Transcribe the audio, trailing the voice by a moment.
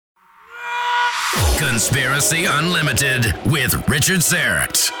Conspiracy Unlimited with Richard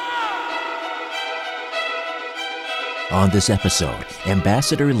Syrett. On this episode,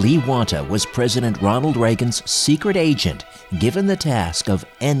 Ambassador Lee Wanta was President Ronald Reagan's secret agent given the task of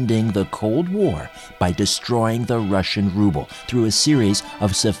ending the Cold War by destroying the Russian ruble through a series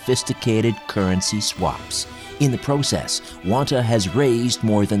of sophisticated currency swaps. In the process, Wanta has raised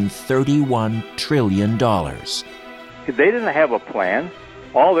more than $31 trillion. They didn't have a plan.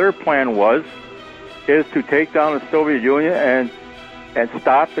 All their plan is to take down the Soviet Union and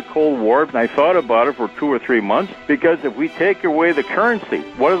stop the Cold War. And I thought about it for 2 or 3 months, because if we take away the currency,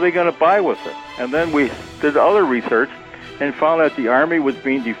 what are they going to buy with it? And then we did other research and found that the Army was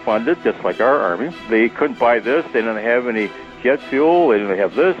being defunded, just like our Army. They couldn't buy this. They didn't have any jet fuel. They didn't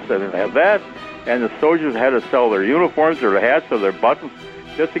have this. They didn't have that. And the soldiers had to sell their uniforms or their hats or their buttons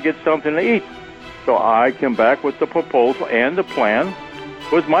just to get something to eat. So I came back with the proposal, and the plan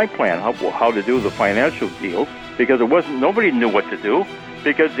was my plan, how to do the financial deals, because nobody knew what to do,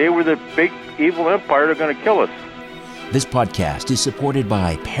 because they were the big evil empire that are going to kill us. This podcast is supported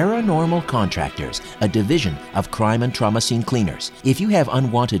by Paranormal Contractors, a division of Crime and Trauma Scene Cleaners. If you have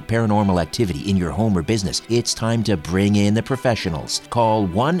unwanted paranormal activity in your home or business, it's time to bring in the professionals. Call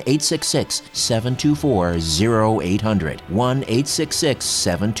 1-866-724-0800.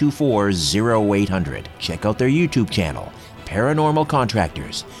 1-866-724-0800. Check out their YouTube channel, Paranormal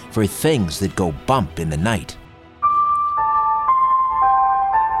Contractors, for things that go bump in the night.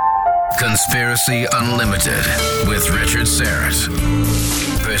 Conspiracy Unlimited with Richard Syrett.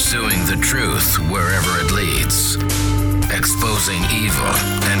 Pursuing the truth wherever it leads. Exposing evil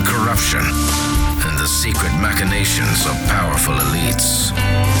and corruption and the secret machinations of powerful elites.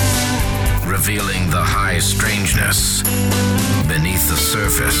 Revealing the high strangeness beneath the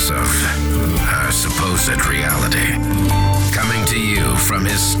surface of our supposed reality. Coming to you from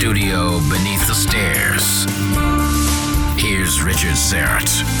his studio beneath the stairs. Here's Richard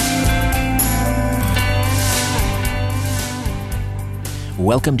Syrett.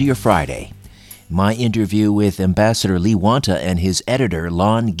 Welcome to your Friday. My interview with Ambassador Lee Wanta and his editor,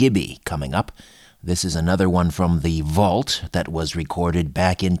 Lon Gibby, coming up. This is another one from the vault that was recorded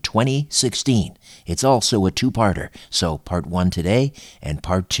back in 2016. It's also a two-parter, so part 1 today and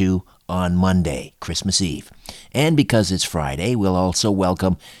part 2 on Monday, Christmas Eve. And because it's Friday, we'll also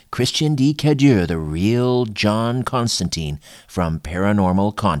welcome Christian D. Cadieux, the real John Constantine from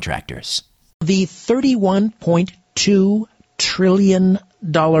Paranormal Contractors. The $31.2 trillion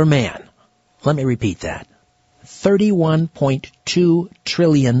man. Let me repeat that. $31.2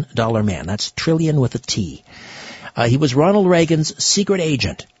 trillion man. That's trillion with a T. He was Ronald Reagan's secret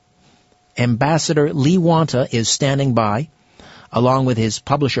agent. Ambassador Lee Wanta is standing by, along with his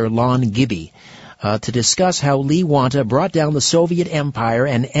publisher Lon Gibby, to discuss how Lee Wanta brought down the Soviet Empire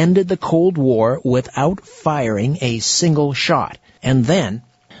and ended the Cold War without firing a single shot. And then,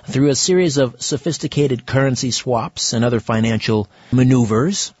 through a series of sophisticated currency swaps and other financial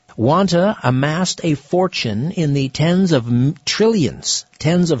maneuvers, Wanta amassed a fortune in the tens of trillions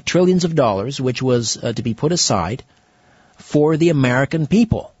of dollars, which was to be put aside for the American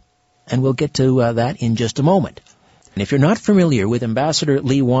people. And we'll get to that in just a moment. And if you're not familiar with Ambassador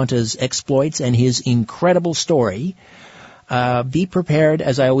Lee Wanta's exploits and his incredible story, be prepared,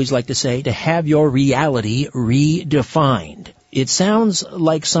 as I always like to say, to have your reality redefined. It sounds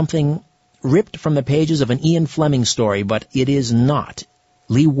like something ripped from the pages of an Ian Fleming story, but it is not.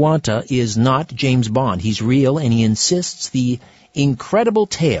 Lee Wanta is not James Bond. He's real, and he insists the incredible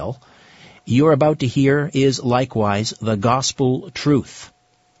tale you're about to hear is likewise the gospel truth.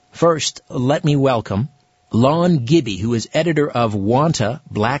 First, let me welcome Lon Gibby, who is editor of Wanta,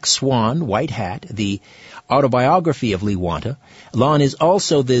 Black Swan, White Hat, the autobiography of Lee Wanta. Lon is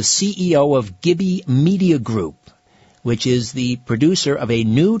also the CEO of Gibby Media Group, which is the producer of a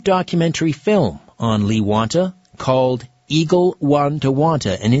new documentary film on Lee Wanta called Eagle One to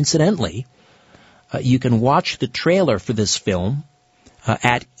Wanta. And incidentally, you can watch the trailer for this film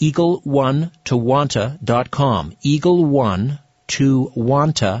at eagle1towanta.com.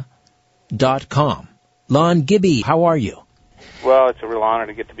 eagle1towanta.com. Lon Gibby, how are you? Well, it's a real honor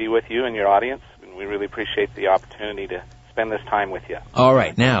to get to be with you and your audience, and we really appreciate the opportunity to spend this time with you. All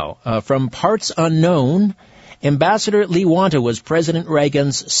right. Now, from parts unknown, Ambassador Lee Wanta was President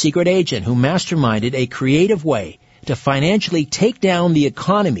Reagan's secret agent who masterminded a creative way to financially take down the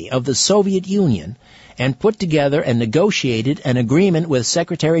economy of the Soviet Union and put together and negotiated an agreement with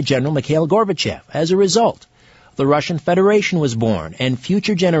Secretary General Mikhail Gorbachev. As a result, the Russian Federation was born, and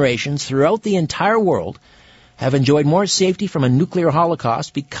future generations throughout the entire world have enjoyed more safety from a nuclear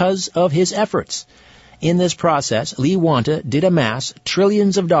holocaust because of his efforts. In this process, Lee Wanta did amass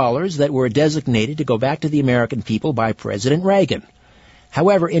trillions of dollars that were designated to go back to the American people by President Reagan.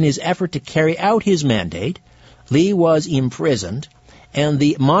 However, in his effort to carry out his mandate, Lee was imprisoned, and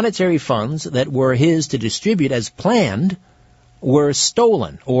the monetary funds that were his to distribute as planned were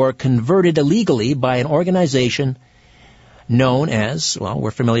stolen or converted illegally by an organization known as, well,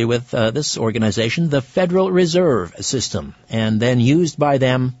 we're familiar with this organization, the Federal Reserve System, and then used by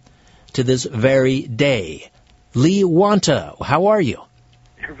them to this very day. Lee Wanta, how are you?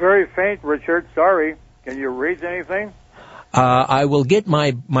 You're very faint, Richard. Sorry. Can you read anything? I will get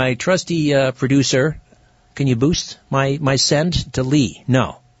my trusty producer. Can you boost my send to Lee?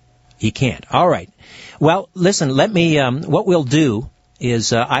 No, he can't. All right. Well, listen, let me, what we'll do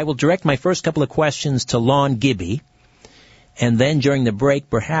is I will direct my first couple of questions to Lon Gibby, and then during the break,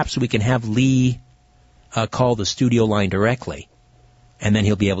 perhaps we can have Lee call the studio line directly, and then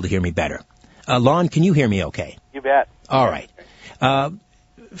he'll be able to hear me better. Lon, can you hear me okay? You bet. All right.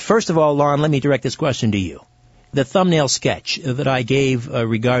 First of all, Lon, let me direct this question to you. The thumbnail sketch that I gave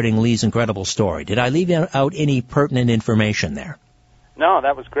regarding Lee's incredible story, did I leave out any pertinent information there? No,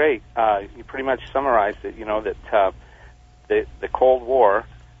 that was great. You pretty much summarized it, that the Cold War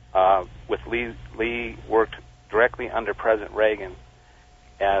with Lee worked directly under President Reagan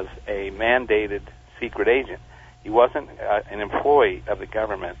as a mandated secret agent. He wasn't an employee of the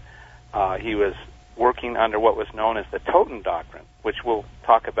government. He was working under what was known as the Totten Doctrine, which we'll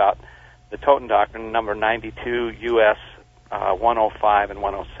talk about. The Totten Doctrine, number 92 U.S. 105 and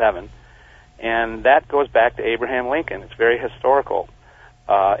 107. And that goes back to Abraham Lincoln. It's very historical.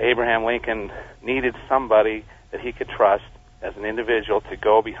 Abraham Lincoln needed somebody that he could trust as an individual to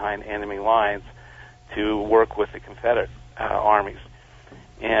go behind enemy lines to work with the Confederate armies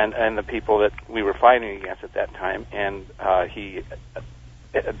and the people that we were fighting against at that time. And he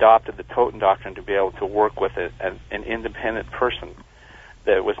adopted the Totten Doctrine to be able to work with an independent person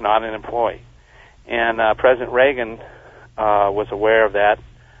that was not an employee. And President Reagan was aware of that,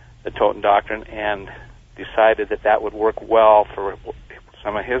 the Totten Doctrine, and decided that would work well for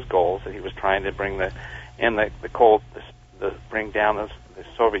some of his goals that he was trying to bring bring down the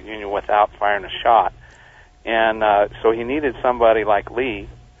Soviet Union without firing a shot. And so he needed somebody like Lee,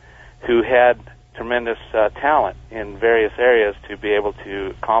 who had tremendous talent in various areas to be able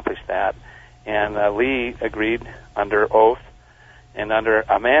to accomplish that. And Lee agreed under oath and under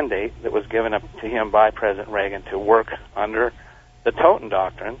a mandate that was given up to him by President Reagan to work under the Totten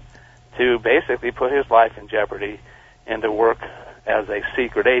Doctrine to basically put his life in jeopardy and to work as a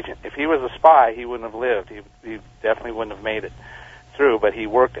secret agent. If he was a spy, he wouldn't have lived. He definitely wouldn't have made it through, but he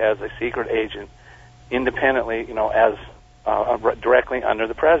worked as a secret agent independently, as directly under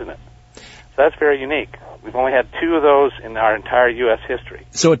the president. So that's very unique. We've only had two of those in our entire U.S. history.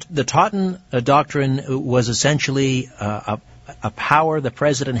 So the Totten Doctrine was essentially a power the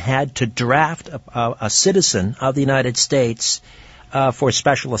president had to draft a citizen of the United States for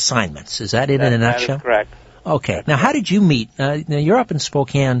special assignments. Is that it in a nutshell? That is correct. Okay. That's now, correct. How did you meet? Now, you're up in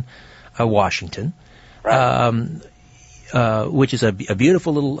Spokane, Washington, right. Which is a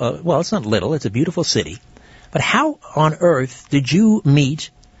beautiful little, well, it's not little, it's a beautiful city. But how on earth did you meet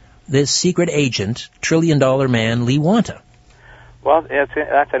this secret agent, trillion-dollar man, Lee Wanta? Well,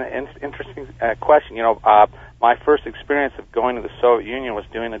 that's an interesting question. My first experience of going to the Soviet Union was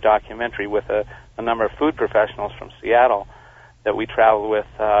doing a documentary with a number of food professionals from Seattle that we traveled with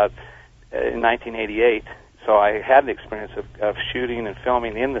in 1988. So I had the experience of shooting and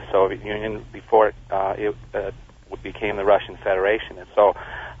filming in the Soviet Union before it became the Russian Federation. And so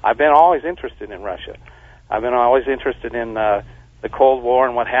I've been always interested in Russia. I've been always interested in the Cold War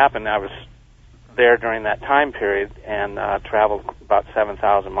and what happened. I was there during that time period and traveled about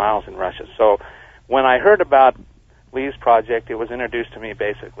 7,000 miles in Russia. So when I heard about Lee's project, it was introduced to me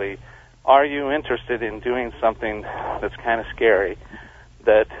basically, are you interested in doing something that's kind of scary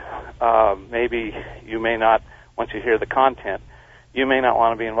that maybe you may not, once you hear the content, you may not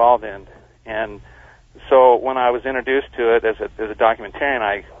want to be involved in? And so when I was introduced to it as a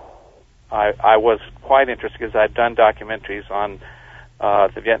documentarian, I was quite interested because I'd done documentaries on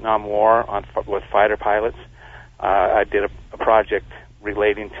the Vietnam War with fighter pilots. I did a project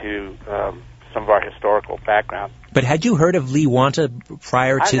relating to some of our historical background. But had you heard of Lee Wanta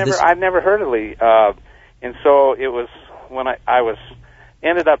prior to this? I've never heard of Lee. And so it was when I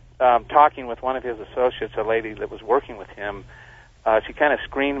ended up talking with one of his associates, a lady that was working with him. She kind of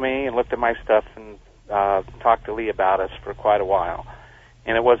screened me and looked at my stuff and talked to Lee about us for quite a while.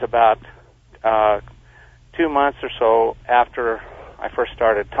 And it was about 2 months or so after I first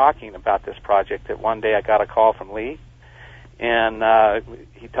started talking about this project that one day I got a call from Lee, and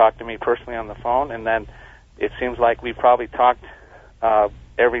he talked to me personally on the phone, and then it seems like we've probably talked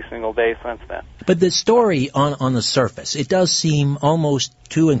every single day since then. But the story on the surface, it does seem almost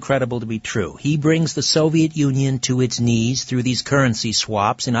too incredible to be true. He brings the Soviet Union to its knees through these currency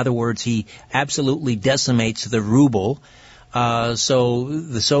swaps. In other words, he absolutely decimates the ruble. So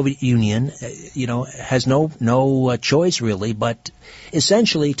the Soviet Union, has no choice really, but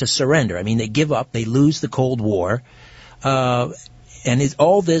essentially to surrender. I mean, they give up, they lose the Cold War, and is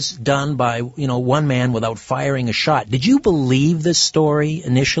all this done by, one man without firing a shot? Did you believe this story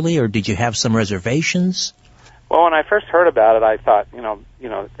initially, or did you have some reservations? Well, when I first heard about it, I thought,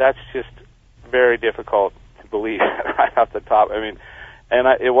 that's just very difficult to believe right off the top. I mean,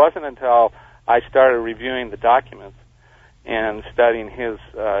 it wasn't until I started reviewing the documents and studying his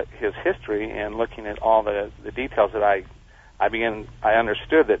history and looking at all the details that I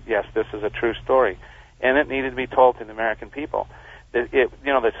understood that, yes, this is a true story, and it needed to be told to the American people.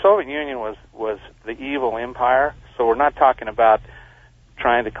 The Soviet Union was the evil empire, so we're not talking about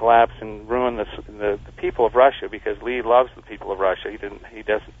trying to collapse and ruin the people of Russia, because Lee loves the people of Russia. He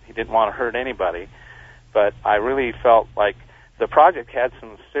didn't want to hurt anybody, but I really felt like the project had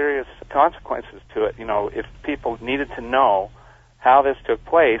some serious consequences to it. If people needed to know how this took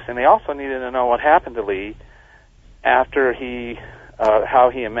place, and they also needed to know what happened to Lee after how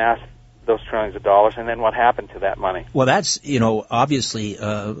he amassed those trillions of dollars, and then what happened to that money. Well, that's, obviously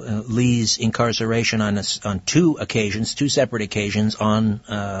Lee's incarceration on two separate occasions on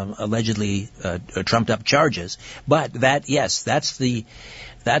allegedly trumped-up charges. But that's the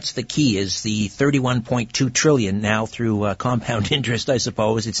key, is the $31.2 trillion now through compound interest, I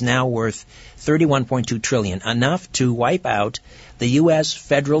suppose. It's now worth $31.2 trillion, enough to wipe out the U.S.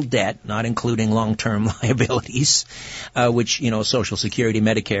 federal debt, not including long-term liabilities, which, Social Security,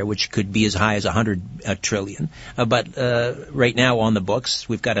 Medicare, which could be as high as $100 trillion. But right now on the books,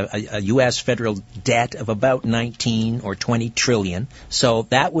 we've got a U.S. federal debt of about 19 or 20 trillion. So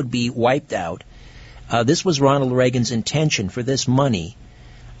that would be wiped out. This was Ronald Reagan's intention for this money.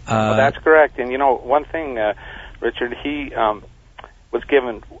 Well, that's correct. And, one thing, Richard, he was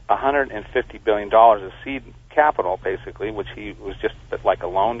given $150 billion of seed capital, basically, which he was just like a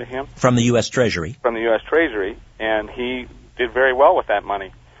loan to him. From the U.S. Treasury. From the U.S. Treasury, and he did very well with that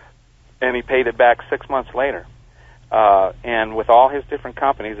money. And he paid it back 6 months later. And with all his different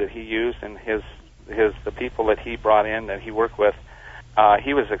companies that he used and the people that he brought in, that he worked with,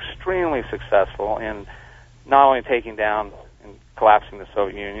 he was extremely successful in not only taking down and collapsing the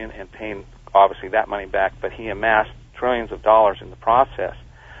Soviet Union and paying, obviously, that money back, but he amassed trillions of dollars in the process,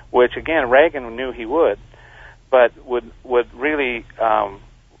 which, again, Reagan knew he would, but would really,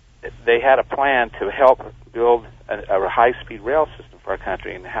 they had a plan to help build a high-speed rail system for our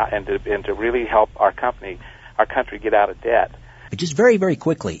country and to really help our country get out of debt. Just very, very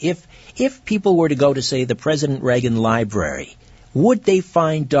quickly, if people were to go to, say, the President Reagan Library, would they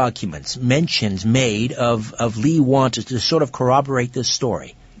find documents, mentions made of Lee Wanta to sort of corroborate this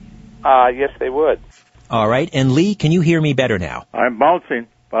story? Yes, they would. All right. And Lee, can you hear me better now? I'm bouncing,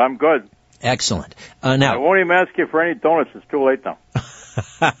 but I'm good. Excellent. Now, I won't even ask you for any donuts. It's too late now.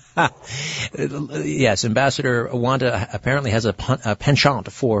 Yes, Ambassador Wanta apparently has a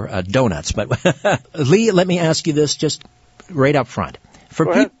penchant for donuts. But Lee, let me ask you this just right up front.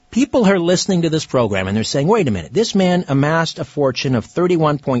 For people who are listening to this program and they're saying, wait a minute, this man amassed a fortune of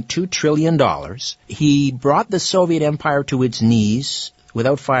 $31.2 trillion. He brought the Soviet Empire to its knees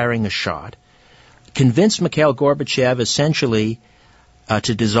without firing a shot, convinced Mikhail Gorbachev essentially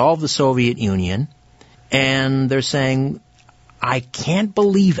to dissolve the Soviet Union, and they're saying, I can't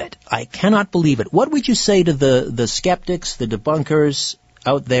believe it. I cannot believe it. What would you say to the skeptics, the debunkers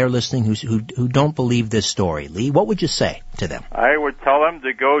out there listening who don't believe this story? Lee, what would you say to them? I would tell them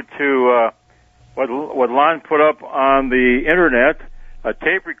to go to what Lon put up on the Internet, a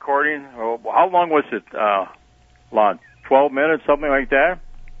tape recording. How long was it, Lon? 12 minutes, something like that?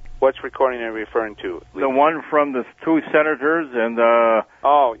 Which recording are you referring to? The one from the two senators and the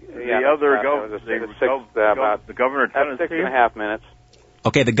other the governor of Tennessee. 6.5 minutes.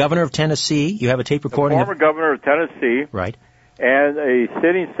 Okay, the governor of Tennessee. You have a tape recording. The former governor of Tennessee. Right. And a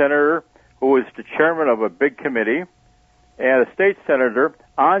sitting senator who was the chairman of a big committee, and a state senator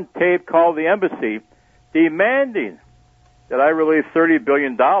on tape called the embassy demanding that I release $30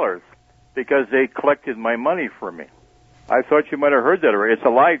 billion because they collected my money for me. I thought you might have heard that already. It's a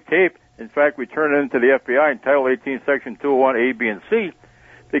live tape. In fact, we turned it into the FBI in Title 18, Section 201, A, B, and C,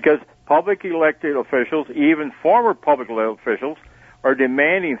 because public elected officials, even former public elected officials, are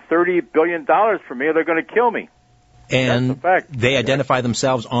demanding $30 billion from me, or they're going to kill me. And that's a fact. they identify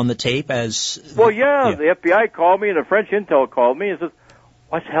themselves on the tape as... Well, yeah, the FBI called me and the French intel called me and said,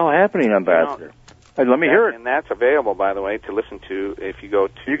 "What's the hell happening, Ambassador?" Let me hear it. And that's available, by the way, to listen to if you go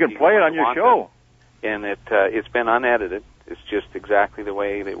to... You can play it on your show. And it's been unedited. It's just exactly the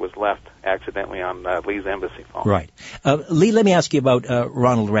way it was left accidentally on Lee's embassy phone. Right. Lee, let me ask you about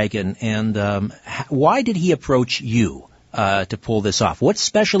Ronald Reagan, and why did he approach you to pull this off? What's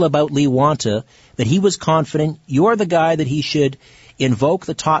special about Lee Wanta that he was confident you're the guy that he should invoke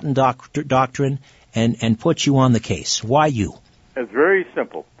the Totten Doctrine and put you on the case? Why you? It's very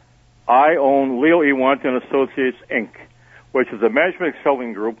simple. I own Leo E. Wanta and Associates, Inc., which is a management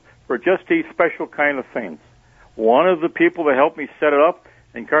consulting group for just these special kind of things. One of the people that helped me set it up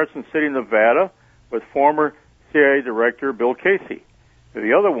in Carson City, Nevada, was former CIA Director Bill Casey.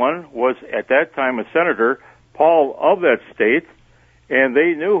 The other one was, at that time, a Senator, Paul of that state, and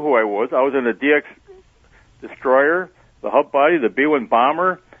they knew who I was. I was in the DX destroyer, the hub body, the B-1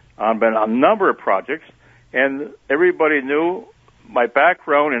 bomber, been on a number of projects, and everybody knew my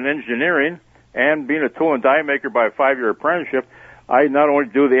background in engineering and being a tool and die maker by a 5-year apprenticeship. I not only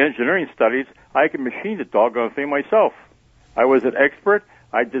do the engineering studies, I can machine the doggone thing myself. I was an expert.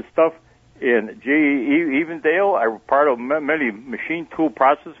 I did stuff in GE Evendale. I was part of many machine tool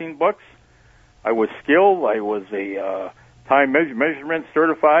processing books. I was skilled. I was a time measurement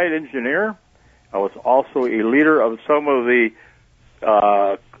certified engineer. I was also a leader of some of the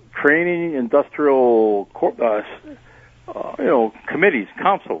training industrial committees,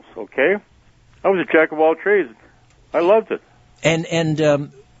 councils, okay? I was a jack of all trades. I loved it.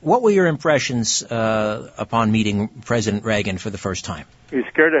 And what were your impressions upon meeting President Reagan for the first time? He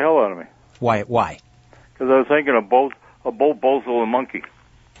scared the hell out of me. Why? Because I was thinking of both Bozo and Monkey.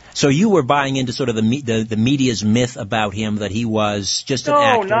 So you were buying into sort of the media's myth about him that he was just an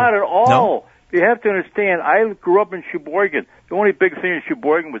actor? No, not at all. No? You have to understand, I grew up in Sheboygan. The only big thing in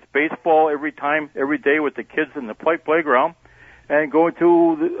Sheboygan was baseball every day with the kids in the playground and going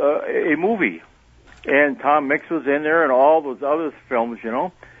to a movie. And Tom Mix was in there and all those other films,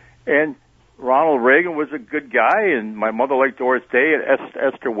 And Ronald Reagan was a good guy, and my mother liked Doris Day and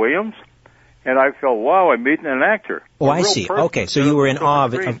Esther Williams. And I felt, wow, I'm meeting an actor. Oh, I see. Okay, so you were in awe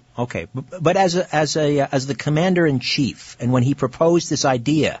of it. Okay, but as the commander-in-chief, and when he proposed this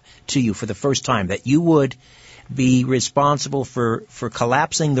idea to you for the first time, that you would be responsible for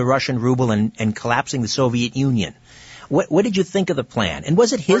collapsing the Russian ruble and collapsing the Soviet Union, what did you think of the plan? And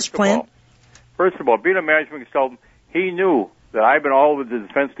was it his plan? First of all, being a management consultant, he knew that I've been all over the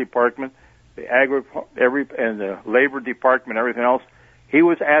Defense Department, the and the Labor Department, and everything else. He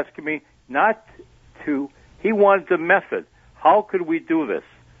was asking me he wanted the method. How could we do this?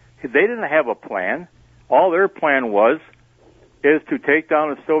 They didn't have a plan. All their plan is to take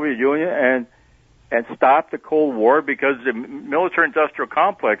down the Soviet Union and stop the Cold War, because the military-industrial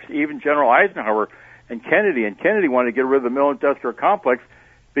complex, even General Eisenhower and Kennedy wanted to get rid of the military-industrial complex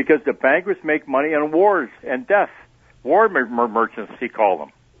because the bankers make money on wars and death. War merchants, he called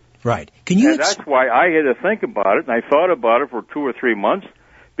them. Right. That's why I had to think about it, and I thought about it for 2 or 3 months.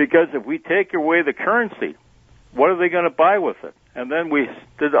 Because if we take away the currency, what are they going to buy with it? And then we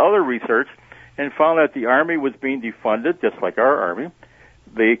did other research and found that the Army was being defunded, just like our Army.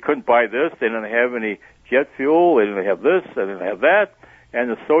 They couldn't buy this. They didn't have any jet fuel. They didn't have this. They didn't have that.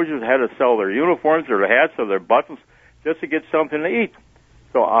 And the soldiers had to sell their uniforms or their hats or their buttons just to get something to eat.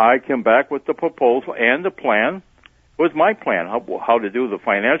 So I came back with the proposal, and the plan was my plan, how to do the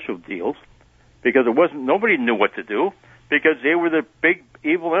financial deals, because nobody knew what to do, because they were the big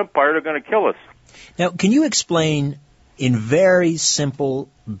evil empire that are going to kill us. Now, can you explain in very simple,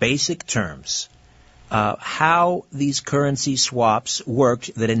 basic terms how these currency swaps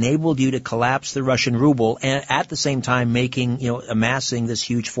worked that enabled you to collapse the Russian ruble and at the same time amassing this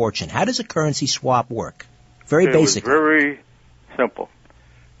huge fortune? How does a currency swap work? Very basic. It was very simple.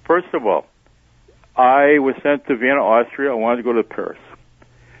 First of all, I was sent to Vienna, Austria. I wanted to go to Paris.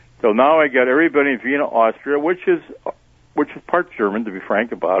 So now I got everybody in Vienna, Austria, which is part German, to be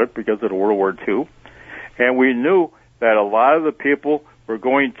frank about it, because of the World War II. And we knew that a lot of the people were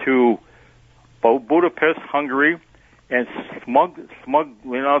going to Budapest, Hungary, and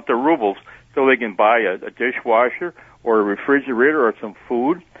smuggling out the rubles so they can buy a dishwasher or a refrigerator or some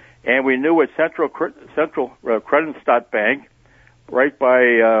food. And we knew at Central Kreditstadt Bank, right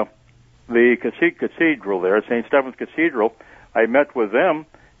by the cathedral there, St. Stephen's Cathedral, I met with them,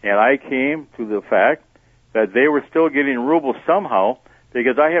 and I came to the fact that they were still getting rubles somehow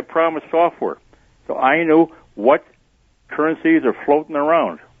because I had Promise software. So I knew what currencies are floating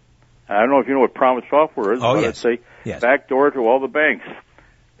around. I don't know if you know what Promise software is. Oh, yes. It's a backdoor to all the banks.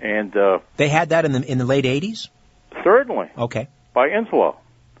 And they had that in the late 80s? Certainly. Okay. By Insulo.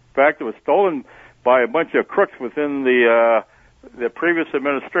 In fact, it was stolen by a bunch of crooks within the previous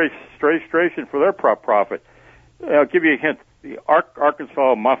administration for their profit. I'll give you a hint. The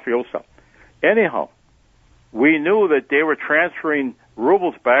Arkansas mafiosa. Anyhow, we knew that they were transferring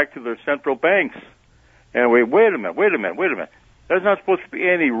rubles back to their central banks. And wait a minute. There's not supposed to be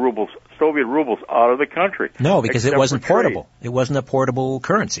any rubles, Soviet rubles, out of the country. No, because it wasn't portable. It wasn't a portable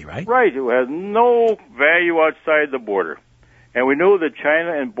currency, right? Right. It has no value outside the border. And we knew that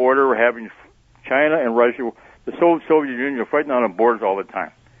China and Russia, the Soviet Union, were fighting on the borders all the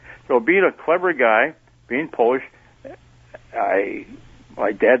time. So being a clever guy, being Polish,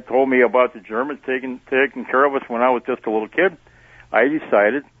 my dad told me about the Germans taking care of us when I was just a little kid. I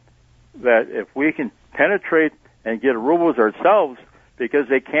decided that if we can penetrate and get rubles ourselves, because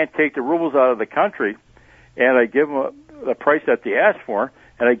they can't take the rubles out of the country, and I give them the price that they ask for,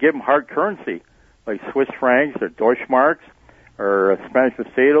 and I give them hard currency, like Swiss francs or Deutschmarks or Spanish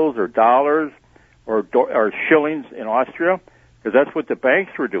pesetas or dollars or shillings in Austria, because that's what the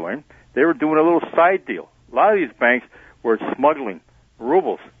banks were doing. They were doing a little side deal. A lot of these banks were smuggling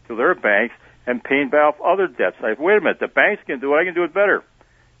rubles to their banks and paying back off other debts. I said, wait a minute, the banks can do it, I can do it better,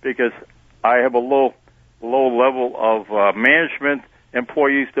 because I have a low level of management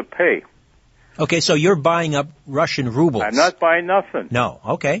employees to pay. Okay, so you're buying up Russian rubles. I'm not buying nothing. No,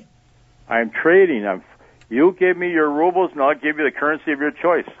 okay. I'm trading. You give me your rubles, and I'll give you the currency of your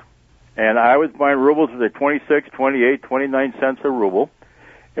choice. And I was buying rubles at 26, 28, 29 cents a ruble.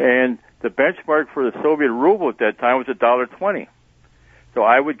 And the benchmark for the Soviet ruble at that time was $1.20. So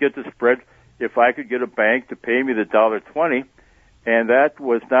I would get the spread if I could get a bank to pay me the $1.20. And that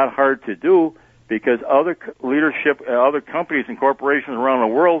was not hard to do, because other leadership and other companies and corporations around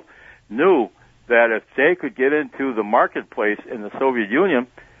the world knew that if they could get into the marketplace in the Soviet Union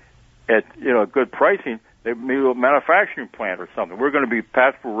at good pricing, they made a manufacturing plant or something. We're going to be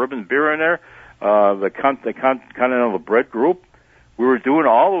Passport Ribbon Beer in there, the Continental Bread Group. We were doing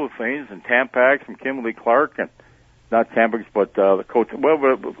all those things, and Tampax and Kimberly-Clark, and not Tampax, but the Coach,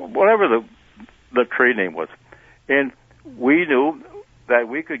 whatever the trade name was. And we knew that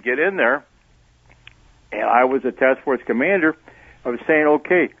we could get in there, and I was a task force commander. I was saying,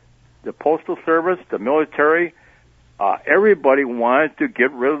 okay, the Postal Service, the military, everybody wanted to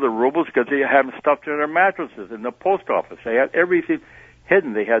get rid of the rubles because they had them stuffed in their mattresses in the post office. They had everything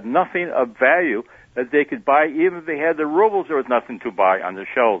hidden. They had nothing of value that they could buy. Even if they had the rubles, there was nothing to buy on the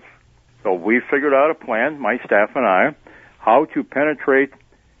shelves. So we figured out a plan, my staff and I, how to penetrate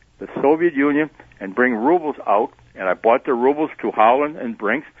the Soviet Union and bring rubles out. And I bought the rubles to Holland and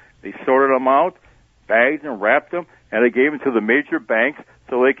Brinks. They sorted them out, bagged and wrapped them, and I gave them to the major banks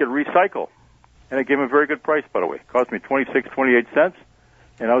so they could recycle. And I gave them a very good price, by the way. It cost me 26, 28 cents,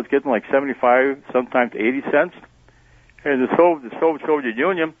 and I was getting like 75, sometimes 80 cents. And the Soviet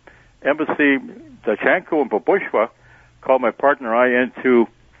Union Embassy, Dachenko and Babushva, called my partner and I into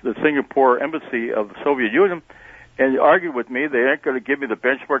the Singapore Embassy of the Soviet Union, and argued with me. They aren't going to give me the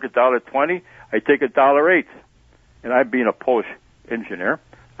benchmark $1.20. I take $1.08. And I, being a Polish engineer,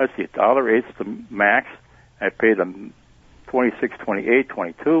 let's see, $1.08 is the max. I paid them 26, 28,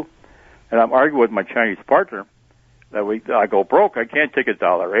 22. And I'm arguing with my Chinese partner that I go broke. I can't take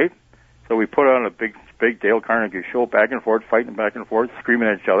 $1.08. So we put on a big Dale Carnegie show, back and forth, fighting back and forth, screaming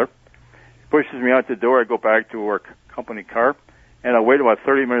at each other. He pushes me out the door. I go back to our company car, and I wait about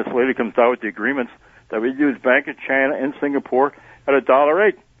 30 minutes later. He comes out with the agreements that we use Bank of China in Singapore at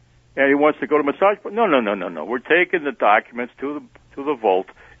 $1.08. And he wants to go to massage. But no. We're taking the documents to the vault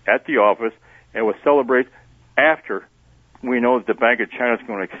at the office, and we'll celebrate after we know that the Bank of China is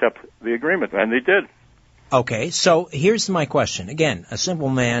going to accept the agreement. And they did. Okay, so here's my question. Again, a simple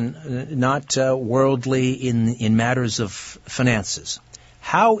man, not worldly in matters of finances.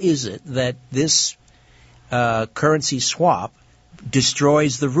 How is it that this currency swap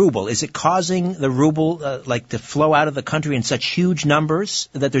destroys the ruble? Is it causing the ruble to flow out of the country in such huge numbers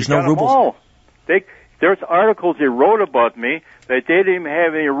that there's no rubles? There's articles they wrote about me that they didn't even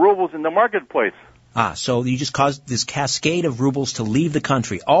have any rubles in the marketplace. So you just caused this cascade of rubles to leave the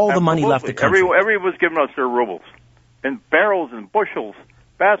country. All the money left the country. Everyone was giving us their rubles in barrels and bushels,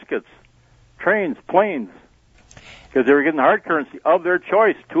 baskets, trains, planes, because they were getting hard currency of their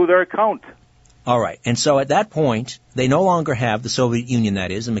choice to their account. All right. And so at that point, they no longer have, the Soviet Union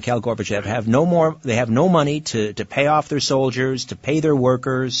that is, and Mikhail Gorbachev they have no money to pay off their soldiers, to pay their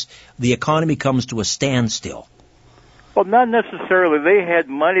workers. The economy comes to a standstill. Well, not necessarily. They had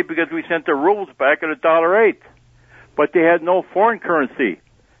money because we sent their rubles back at $1.08. But they had no foreign currency.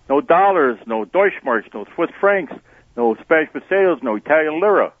 No dollars, no Deutschmarks, no Swiss francs, no Spanish pesetas, no Italian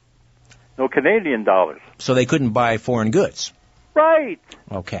lira. No Canadian dollars. So they couldn't buy foreign goods. Right.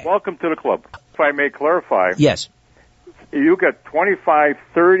 Okay. Welcome to the club. If I may clarify, Yes. you got 25,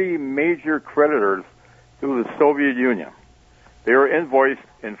 30 major creditors through the Soviet Union. They were invoiced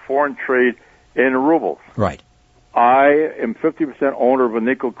in foreign trade in rubles. Right. I am 50% owner of a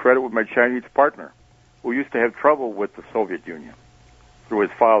nickel credit with my Chinese partner, who used to have trouble with the Soviet Union through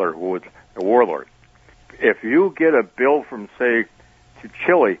his father, who was a warlord. If you get a bill from, say, to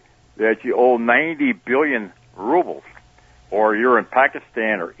Chile that you owe 90 billion rubles, or you're in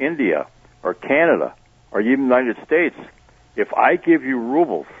Pakistan or India or Canada or even the United States, if I give you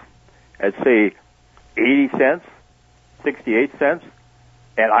rubles at, say, 80 cents, 68 cents,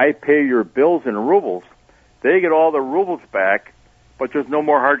 and I pay your bills in rubles, they get all the rubles back, but there's no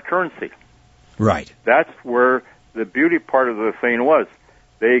more hard currency. Right. That's where the beauty part of the thing was.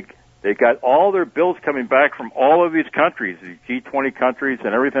 They got all their bills coming back from all of these countries, the G20 countries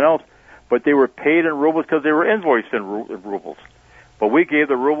and everything else, but they were paid in rubles because they were invoiced in rubles. But we gave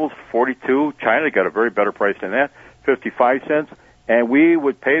the rubles 42. China got a very better price than that, 55 cents, and we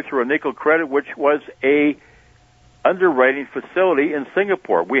would pay through a nickel credit, which was a underwriting facility in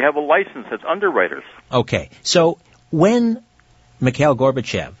Singapore. We have a license as underwriters. Okay. So when Mikhail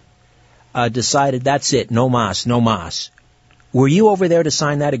Gorbachev decided that's it, no mas, were you over there to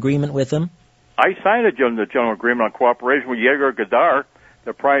sign that agreement with him? I signed the general agreement on cooperation with Yegor Gadar,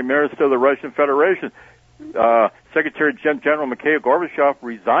 the Prime Minister of the Russian Federation. Secretary General Mikhail Gorbachev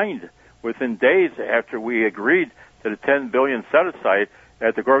resigned within days after we agreed to the $10 billion set-aside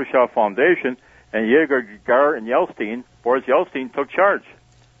at the Gorbachev Foundation, and Yegor Gadar and Boris Yeltsin, took charge.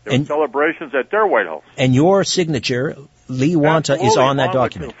 There were celebrations at their White House. And your signature, Lee Wanta, is on that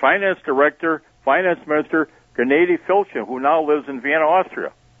document. Finance Director, Finance Minister, Gennady Filchin, who now lives in Vienna,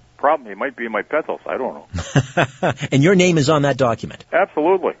 Austria. Problem, he might be in my penthouse. I don't know. And your name is on that document.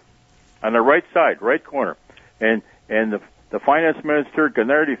 Absolutely. On the right side, right corner. And the Finance Minister,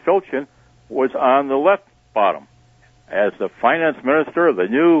 Gennady Filchin, was on the left bottom as the Finance Minister of the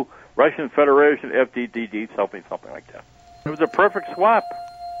new Russian Federation, FDDD, something like that. It was a perfect swap.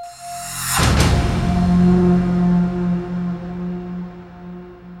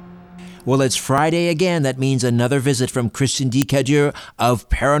 Well, it's Friday again. That means another visit from Christian Decadur of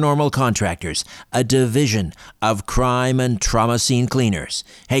Paranormal Contractors, a division of crime and trauma scene cleaners.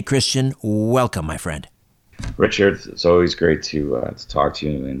 Hey, Christian, welcome, my friend. Richard, it's always great to talk to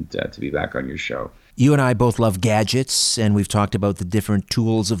you and to be back on your show. You and I both love gadgets, and we've talked about the different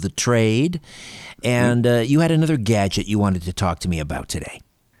tools of the trade. And you had another gadget you wanted to talk to me about today.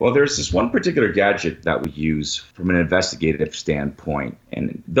 Well, there's this one particular gadget that we use from an investigative standpoint.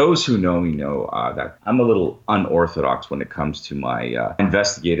 And those who know me know that I'm a little unorthodox when it comes to my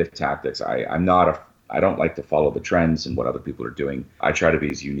investigative tactics. I don't like to follow the trends and what other people are doing. I try to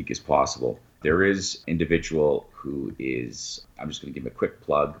be as unique as possible. There is an individual who is, I'm just going to give him a quick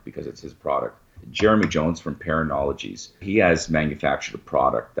plug because it's his product, Jeremy Jones from Paranologies. He has manufactured a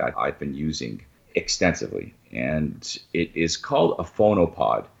product that I've been using extensively, and it is called a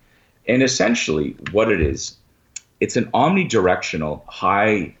phonopod. And essentially what it is, it's an omnidirectional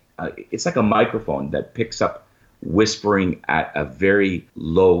it's like a microphone that picks up whispering at a very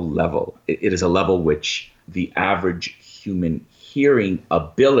low level. It is a level which the average human hearing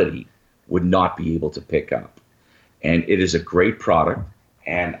ability would not be able to pick up. And it is a great product,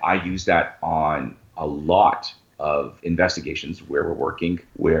 and I use that on a lot of investigations where we're working,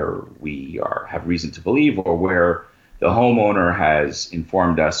 where we have reason to believe, or where the homeowner has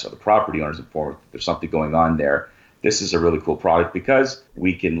informed us, or the property owner has informed us there's something going on there. This is a really cool product because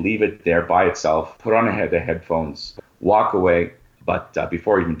we can leave it there by itself, put on the headphones, walk away. But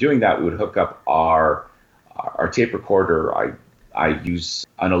before even doing that, we would hook up our tape recorder. I use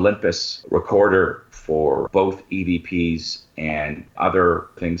an Olympus recorder for both EVPs and other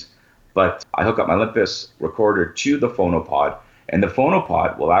things. But I hook up my Olympus recorder to the phonopod, and the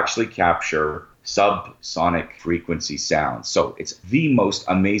phonopod will actually capture subsonic frequency sounds. So it's the most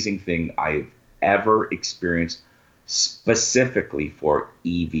amazing thing I've ever experienced, specifically for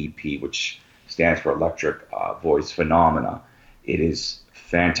EVP, which stands for electric voice phenomena. It is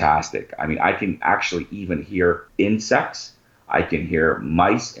fantastic. I mean, I can actually even hear insects. I can hear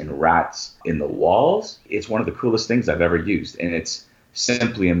mice and rats in the walls. It's one of the coolest things I've ever used, and it's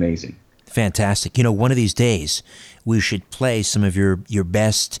simply amazing. Fantastic. You know, one of these days, we should play some of your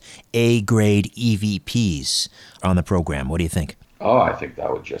best A-grade EVPs on the program. What do you think? Oh, I think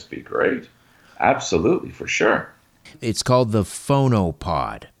that would just be great. Absolutely, for sure. It's called the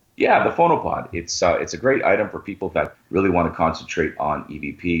Phonopod. Yeah, the Phonopod. It's a great item for people that really want to concentrate on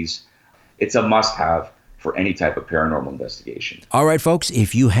EVPs. It's a must-have for any type of paranormal investigation. All right, folks,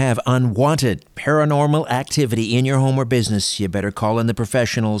 if you have unwanted paranormal activity in your home or business, you better call in the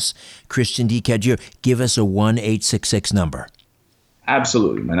professionals. Christian D. Cadieux, give us a 1-866 number.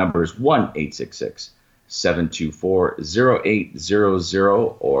 Absolutely. My number is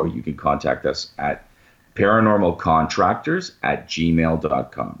 1-866-724-0800, or you can contact us at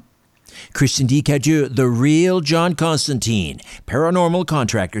paranormalcontractors@gmail.com. Christian D. Cadieux, the real John Constantine. Paranormal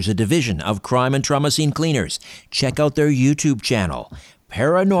Contractors, a division of Crime and Trauma Scene Cleaners. Check out their YouTube channel,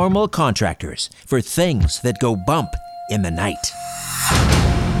 Paranormal Contractors, for things that go bump in the night.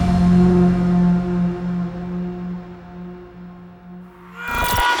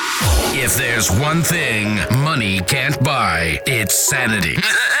 If there's one thing money can't buy, it's sanity.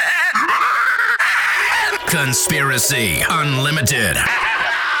 Conspiracy Unlimited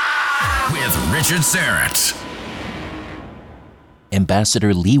with Richard Syrett.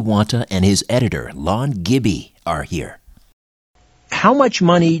 Ambassador Lee Wanta and his editor, Lon Gibby, are here. How much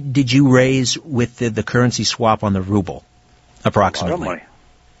money did you raise with the currency swap on the ruble, approximately? A lot of money.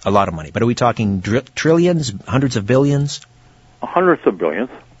 A lot of money. But are we talking trillions, hundreds of billions? Hundreds of billions.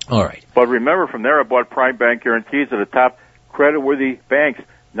 All right. But remember, from there I bought Prime Bank Guarantees at the top creditworthy banks,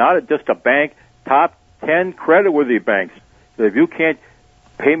 not just a bank, top 10 creditworthy banks. So if you can't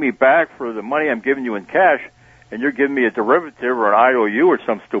pay me back for the money I'm giving you in cash, and you're giving me a derivative or an IOU or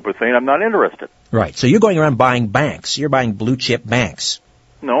some stupid thing, I'm not interested. Right. So you're going around buying banks. You're buying blue chip banks.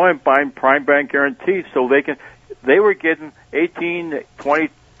 No, I'm buying Prime Bank Guarantees so they were getting 18,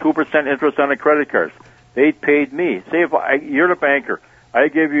 22% interest on the credit cards. They paid me. Say if you're the banker, I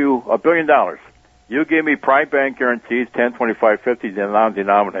give you $1 billion. You give me Prime Bank Guarantees, 10, 25, 50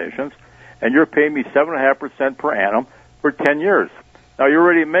 denominations, and you're paying me 7.5% per annum for 10 years. Now, you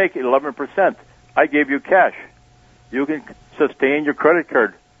already make 11%. I gave you cash. You can sustain your credit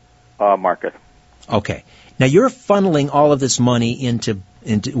card market. Okay. Now, you're funneling all of this money into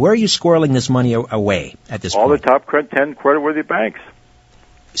where are you squirreling this money away at this point? All the top 10 creditworthy banks.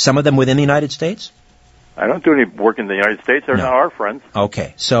 Some of them within the United States? I don't do any work in the United States. They're not our friends.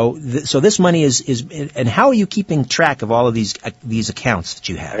 Okay. So this money is, and how are you keeping track of all of these accounts that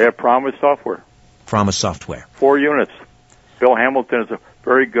you have? I have Promise Software. Promise Software. 4 units. Bill Hamilton is a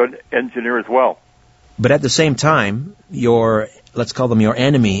very good engineer as well. But at the same time, let's call them your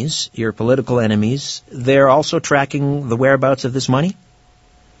enemies, your political enemies, they're also tracking the whereabouts of this money?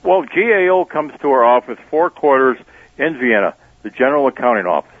 Well, GAO comes to our office 4 quarters in Vienna, the General Accounting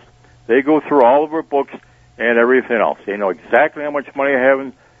Office. They go through all of our books and everything else. They know exactly how much money I have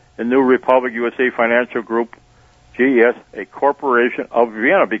in New Republic USA Financial Group, GES, a corporation of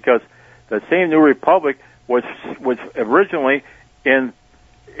Vienna, because the same New Republic was originally in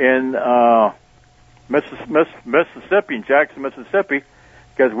Mississippi, in Jackson, Mississippi,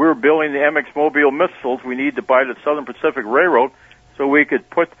 because we were building the MX Mobile missiles. We needed to buy the Southern Pacific Railroad so we could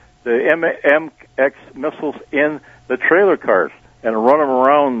put the MX missiles in the trailer cars and run them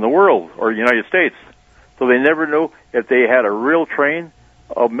around the world or the United States. So they never knew if they had a real train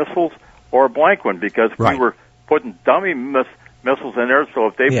of missiles or a blank one, because we were putting dummy missiles in there. So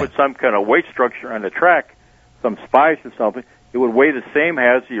if they put some kind of weight structure on the track, some spice or something, it would weigh the same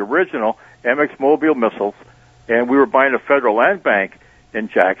as the original MX Mobile missiles. And we were buying a Federal Land Bank in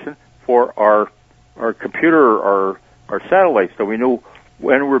Jackson for our computer, our satellites, so we knew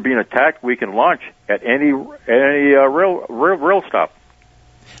when we were being attacked, we can launch at any rail stop.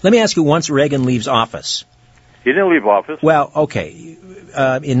 Let me ask you, once Reagan leaves office. He didn't leave office. Well, okay.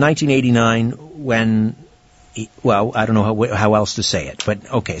 In 1989, when, I don't know how else to say it,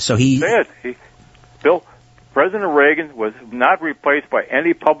 but okay, so he... Say it. President Reagan was not replaced by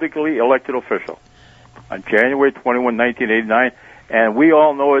any publicly elected official on January 21, 1989, and we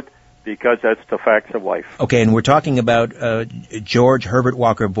all know it because that's the facts of life. Okay, and we're talking about George Herbert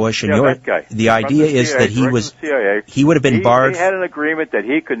Walker Bush, and that guy. The idea is that he would have been barred. He had an agreement that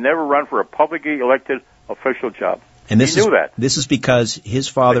he could never run for a publicly elected official job. And he knew that. This is because his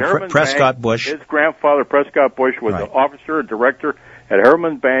father, Prescott Bush, his grandfather, Prescott Bush, was an officer, a director at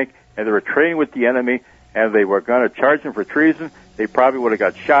Herman Bank, and they were trading with the enemy, and they were going to charge him for treason. They probably would have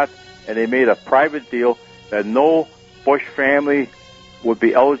got shot, and they made a private deal that no Bush family would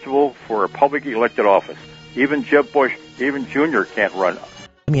be eligible for a publicly elected office. Even Jeb Bush, even Jr. can't run.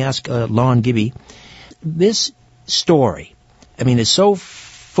 Let me ask Lon Gibby, this story, is so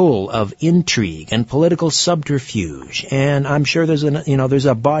full of intrigue and political subterfuge, and I'm sure there's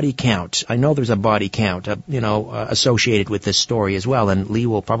a body count. I know there's a body count, associated with this story as well, and Lee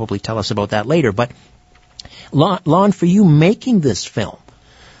will probably tell us about that later. But Lon, for you making this film,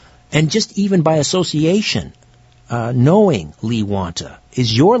 and just even by association, knowing Lee Wanta,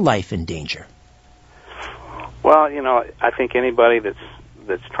 is your life in danger? Well, I think anybody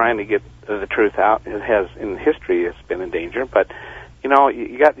that's trying to get the truth out has, in history, has been in danger. But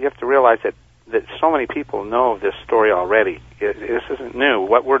you have to realize that so many people know this story already. This isn't new.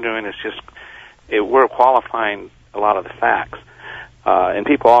 What we're doing is we're qualifying a lot of the facts, and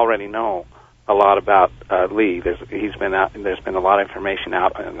people already know a lot about Lee. He's been out, and there's been a lot of information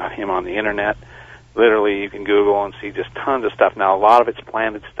out on him on the internet. Literally, you can Google and see just tons of stuff. Now, a lot of it's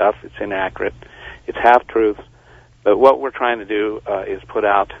planted stuff. It's inaccurate. It's half-truths. But what we're trying to do is put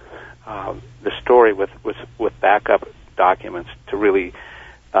out the story with backup documents to really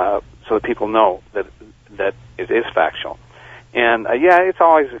so that people know that it is factual. And it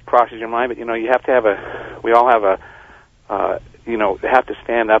always crosses your mind, but you have to we all have have to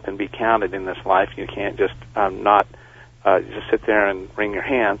stand up and be counted in this life. You can't just not just sit there and wring your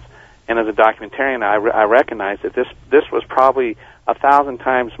hands. And as a documentarian, I recognize that this was probably 1,000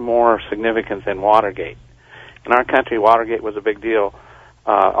 times more significant than Watergate. In our country, Watergate was a big deal.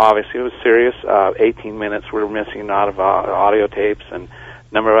 Obviously, it was serious. 18 minutes were missing out of audio tapes and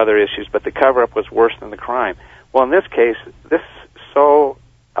a number of other issues, but the cover-up was worse than the crime. Well, in this case, this is so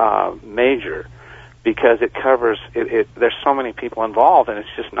major because it covers there's so many people involved, and it's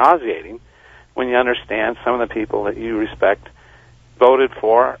just nauseating when you understand some of the people that you respect voted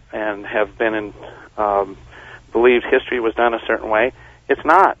for and have been in believed history was done a certain way. It's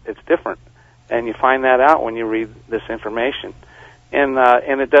not. It's different. And you find that out when you read this information. And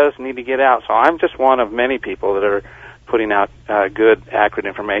it does need to get out. So I'm just one of many people that are putting out good, accurate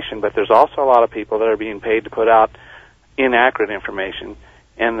information, but there's also a lot of people that are being paid to put out inaccurate information,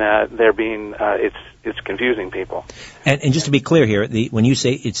 and they're being it's confusing people. And just to be clear here, when you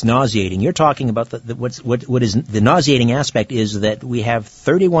say it's nauseating, you're talking about what is the nauseating aspect is that we have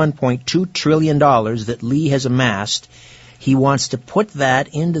 $31.2 trillion that Lee has amassed. He wants to put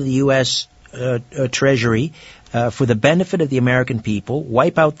that into the U.S. Treasury for the benefit of the American people,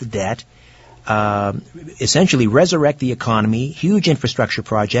 wipe out the debt, essentially resurrect the economy, huge infrastructure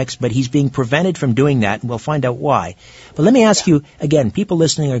projects, but he's being prevented from doing that, and we'll find out why. But let me ask you, again, people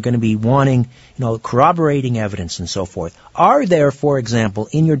listening are going to be wanting, corroborating evidence and so forth. Are there, for example,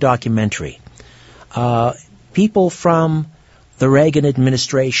 in your documentary, people from the Reagan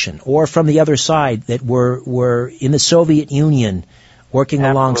administration or from the other side that were in the Soviet Union working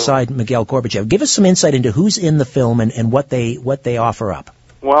alongside Mikhail Gorbachev? Give us some insight into who's in the film and what they offer up.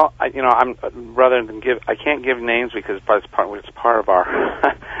 Well, I'm rather than I can't give names because it's part of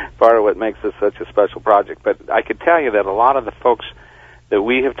our part of what makes this such a special project. But I could tell you that a lot of the folks that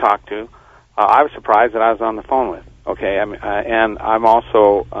we have talked to, I was surprised that I was on the phone with. Okay, and I'm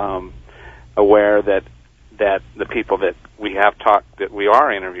also aware that the people that we have talked, that we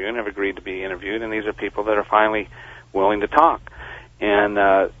are interviewing, have agreed to be interviewed, and these are people that are finally willing to talk. And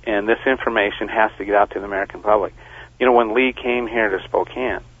this information has to get out to the American public. When Lee came here to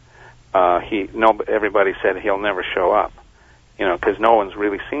Spokane, everybody said he'll never show up, because no one's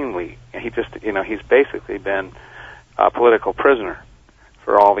really seen Lee. He just, he's basically been a political prisoner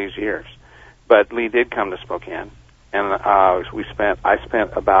for all these years. But Lee did come to Spokane, and I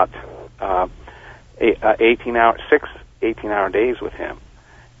spent about 18-hour days with him.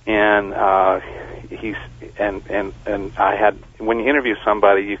 And I had, when you interview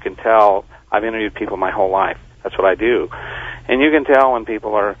somebody, you can tell. I've interviewed people my whole life. That's what I do, and you can tell when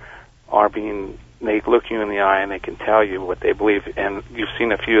people are being. They look you in the eye and they can tell you what they believe. And you've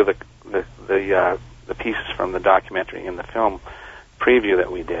seen a few of the pieces from the documentary in the film preview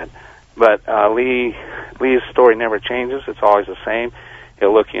that we did. But Lee's story never changes. It's always the same.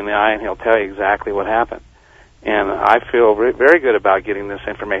 He'll look you in the eye and he'll tell you exactly what happened. And I feel very good about getting this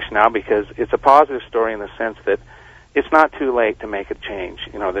information out because it's a positive story in the sense that it's not too late to make a change.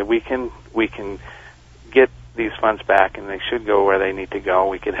 That we can get these funds back, and they should go where they need to go.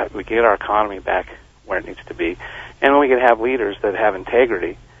 We get our economy back where it needs to be, and we could have leaders that have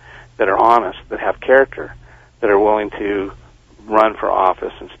integrity, that are honest, that have character, that are willing to run for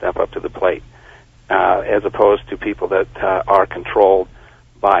office and step up to the plate, as opposed to people that are controlled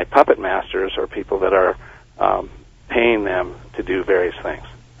by puppet masters or people that are paying them to do various things.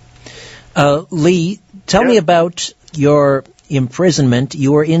 Lee, tell me about your imprisonment.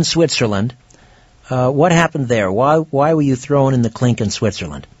 You were in Switzerland. What happened there? Why were you thrown in the clink in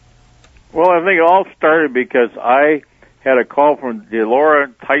Switzerland? Well, I think it all started because I had a call from Delora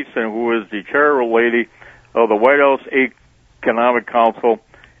Tyson, who is the chairlady of the White House Economic Council,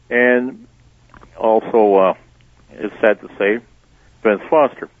 and also, it's sad to say, Vince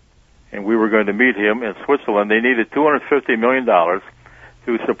Foster. And we were going to meet him in Switzerland. They needed $250 million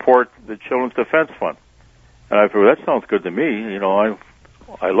to support the Children's Defense Fund. And I thought, that sounds good to me.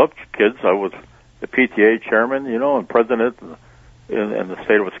 I love kids. I was the PTA chairman, and president in the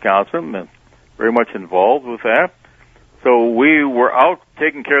state of Wisconsin, and very much involved with that. So we were out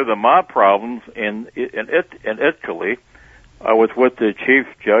taking care of the mob problems in Italy. I was with the chief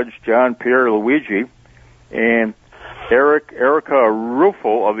judge, John Pierluigi, and Erica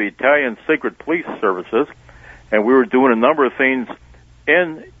Ruffo of the Italian Secret Police Services, and we were doing a number of things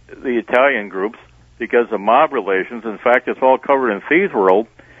in the Italian groups because of mob relations. In fact, it's all covered in Thieves World.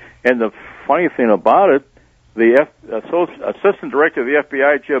 And the funny thing about it, the assistant director of the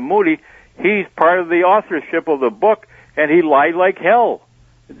FBI, Jim Moody, he's part of the authorship of the book, and he lied like hell.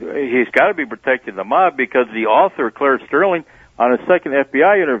 He's got to be protecting the mob because the author, Claire Sterling, on a second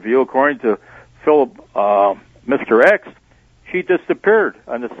FBI interview, according to Philip, Mr. X, she disappeared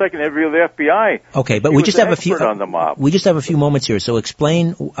on the second interview of the FBI. Okay, but we just have a few on the mob. We just have a few moments here. So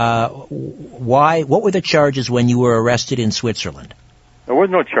explain what were the charges when you were arrested in Switzerland? There was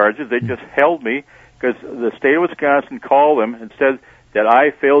no charges. They just held me because the state of Wisconsin called them and said that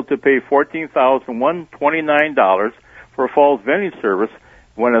I failed to pay $14,129 for a false vending service.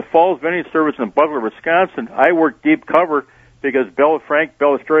 When a false vending service in Butler, Wisconsin, I worked deep cover because Frank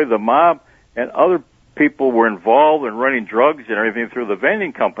Balistreri, the mob, and other people were involved in running drugs and everything through the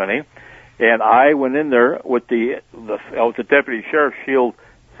vending company. And I went in there with I was the deputy sheriff, Shield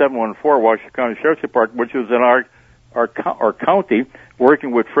 714, Washington County Sheriff's Department, which was in our county,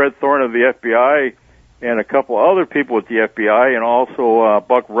 working with Fred Thorne of the FBI and a couple other people with the FBI, and also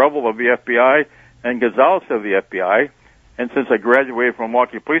Buck Revel of the FBI and Gonzalez of the FBI. And since I graduated from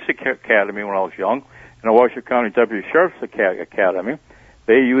Milwaukee Police Academy when I was young, and the Washington County Deputy Sheriff's Academy,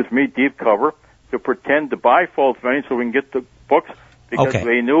 they used me deep cover to pretend to buy false vending so we can get the books, because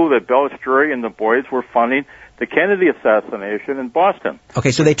they knew that Balistreri and the boys were funding the Kennedy assassination in Boston.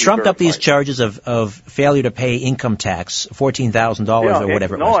 Okay, so they trumped up these charges of failure to pay income tax, $14,000 or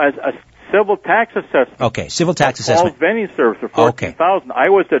whatever it was. No, a civil tax assessment. Okay, civil tax assessment. False vending service for $14,000. I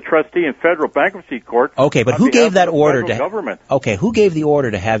was the trustee in federal bankruptcy court. Okay, but who gave that order to government? Okay, who gave the order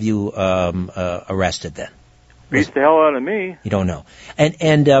to have you arrested then? Beats the hell out of me. You don't know.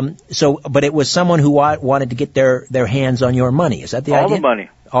 But it was someone who wanted to get their hands on your money. Is that the idea? All the money.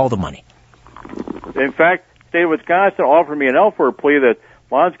 All the money. In fact, the state of Wisconsin offered me an Elfer plea that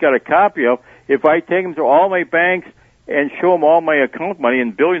Lon's got a copy of. If I take him to all my banks and show him all my account money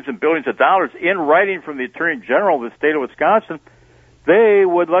in billions and billions of dollars in writing from the Attorney General of the state of Wisconsin, they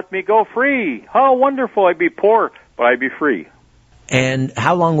would let me go free. How wonderful. I'd be poor, but I'd be free. And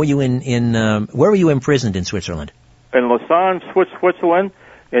how long were you where were you imprisoned in Switzerland? In Lausanne, Switzerland,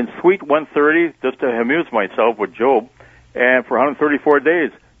 in Suite 130, just to amuse myself with Job, and for 134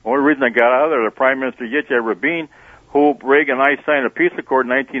 days. The only reason I got out of there, the Prime Minister Yitzhak Rabin, who Reagan and I signed a peace accord,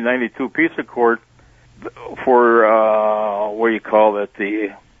 1992 peace accord, for,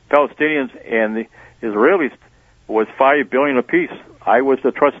 the Palestinians and the Israelis, was $5 billion apiece. I was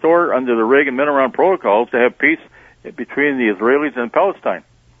the trustor under the Reagan-Mitterrand protocols to have peace between the Israelis and Palestine.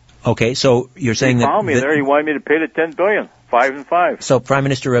 Okay, so you're saying he found me there. He wanted me to pay the $10 billion, 5 and 5. So Prime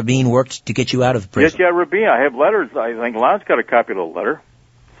Minister Rabin worked to get you out of prison. Yes, Rabin. I have letters. I think Lon's got a copy of the letter.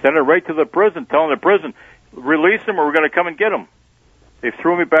 Sent it right to the prison, telling the prison, release him or we're going to come and get him. They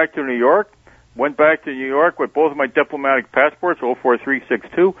threw me back to New York. Went back to New York with both of my diplomatic passports,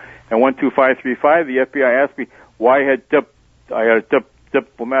 04362 and 12535. The FBI asked me why I had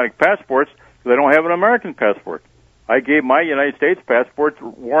diplomatic passports, because I don't have an American passport. I gave my United States passport to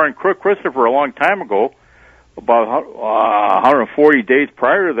Warren Christopher a long time ago, about 140 days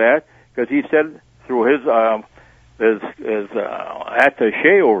prior to that, because he said through his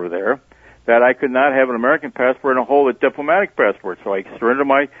attaché over there that I could not have an American passport and hold a diplomatic passport. So I surrendered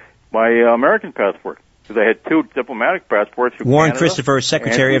my American passport, because I had two diplomatic passports. Warren Christopher,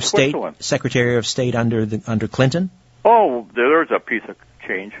 Secretary of State under Clinton. Oh, there's a piece of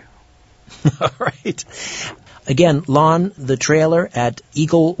change. All right. Again, Lon, the trailer at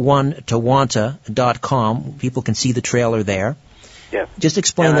eagle1towanta.com. People can see the trailer there. Yes. Just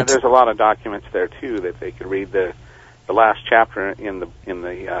explain that. There's a lot of documents there too that they could read. The last chapter in the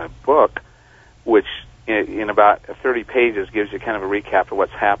book, which in about 30 pages gives you kind of a recap of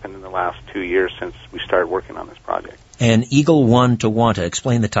what's happened in the last 2 years since we started working on this project. And Eagle 1 to Wanta,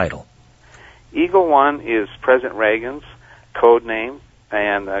 explain the title. Eagle 1 is President Reagan's code name,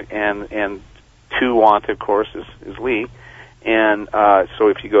 and 2 Wanta, of course, is Lee. And so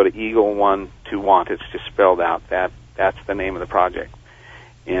if you go to Eagle 1 to Wanta, it's just spelled out. That's the name of the project.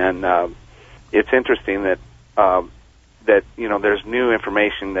 And it's interesting that there's new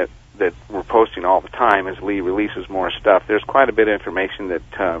information that we're posting all the time as Lee releases more stuff. There's quite a bit of information that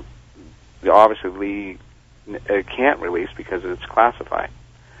obviously Lee can't release because it's classified.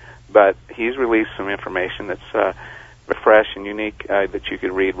 But he's released some information that's fresh and unique that you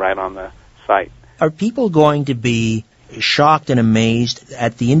could read right on the site. Are people going to be shocked and amazed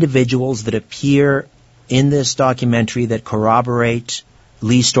at the individuals that appear in this documentary that corroborate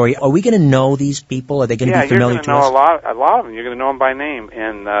Lee's story? Are we going to know these people? Are they going to be familiar to us? Yeah, you're going to know a lot of them. You're going to know them by name,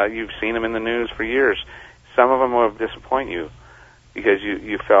 and you've seen them in the news for years. Some of them will disappoint you because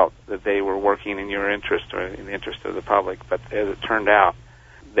you felt that they were working in your interest or in the interest of the public. But as it turned out,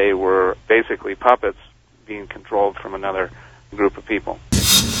 they were basically puppets being controlled from another group of people.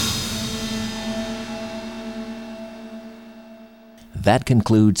 That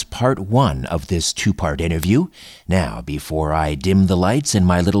concludes part 1 of this 2-part interview. Now, before I dim the lights in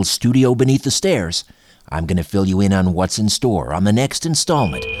my little studio beneath the stairs, I'm going to fill you in on what's in store on the next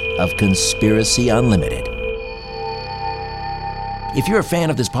installment of Conspiracy Unlimited. If you're a fan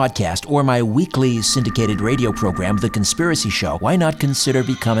of this podcast or my weekly syndicated radio program, The Conspiracy Show, why not consider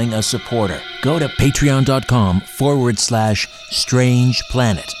becoming a supporter? Go to patreon.com/Strange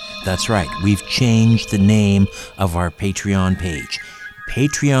Planet. That's right, we've changed the name of our Patreon page.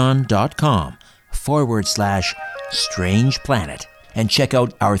 Patreon.com/Strange Planet. And check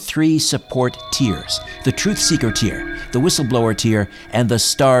out our 3 support tiers: the Truth Seeker tier, the Whistleblower tier, and the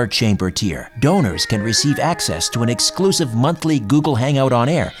Star Chamber tier. Donors can receive access to an exclusive monthly Google Hangout on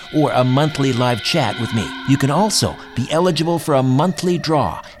air or a monthly live chat with me. You can also be eligible for a monthly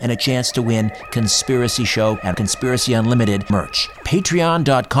draw and a chance to win Conspiracy Show and Conspiracy Unlimited merch.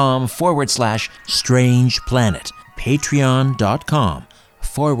 Patreon.com/Strange Planet.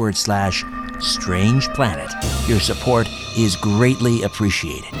 Patreon.com/Strange Planet. Your support is greatly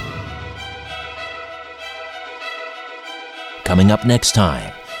appreciated. Coming up next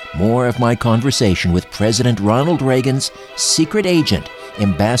time, more of my conversation with President Ronald Reagan's secret agent,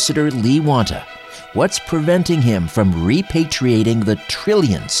 Ambassador Lee Wanta. What's preventing him from repatriating the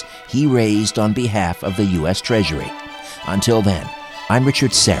trillions he raised on behalf of the U.S. Treasury? Until then, I'm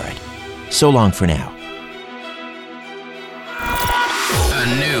Richard Syrett. So long for now. A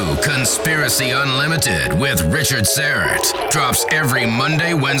new Conspiracy Unlimited with Richard Syrett drops every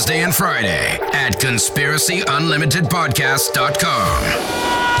Monday, Wednesday, and Friday at conspiracyunlimitedpodcast.com.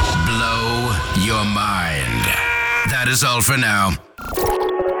 Blow your mind. That is all for now.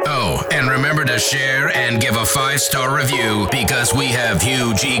 Oh, and remember to share and give a 5-star review because we have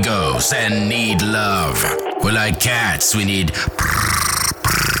huge egos and need love. We're like cats. We need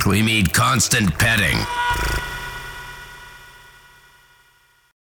constant petting.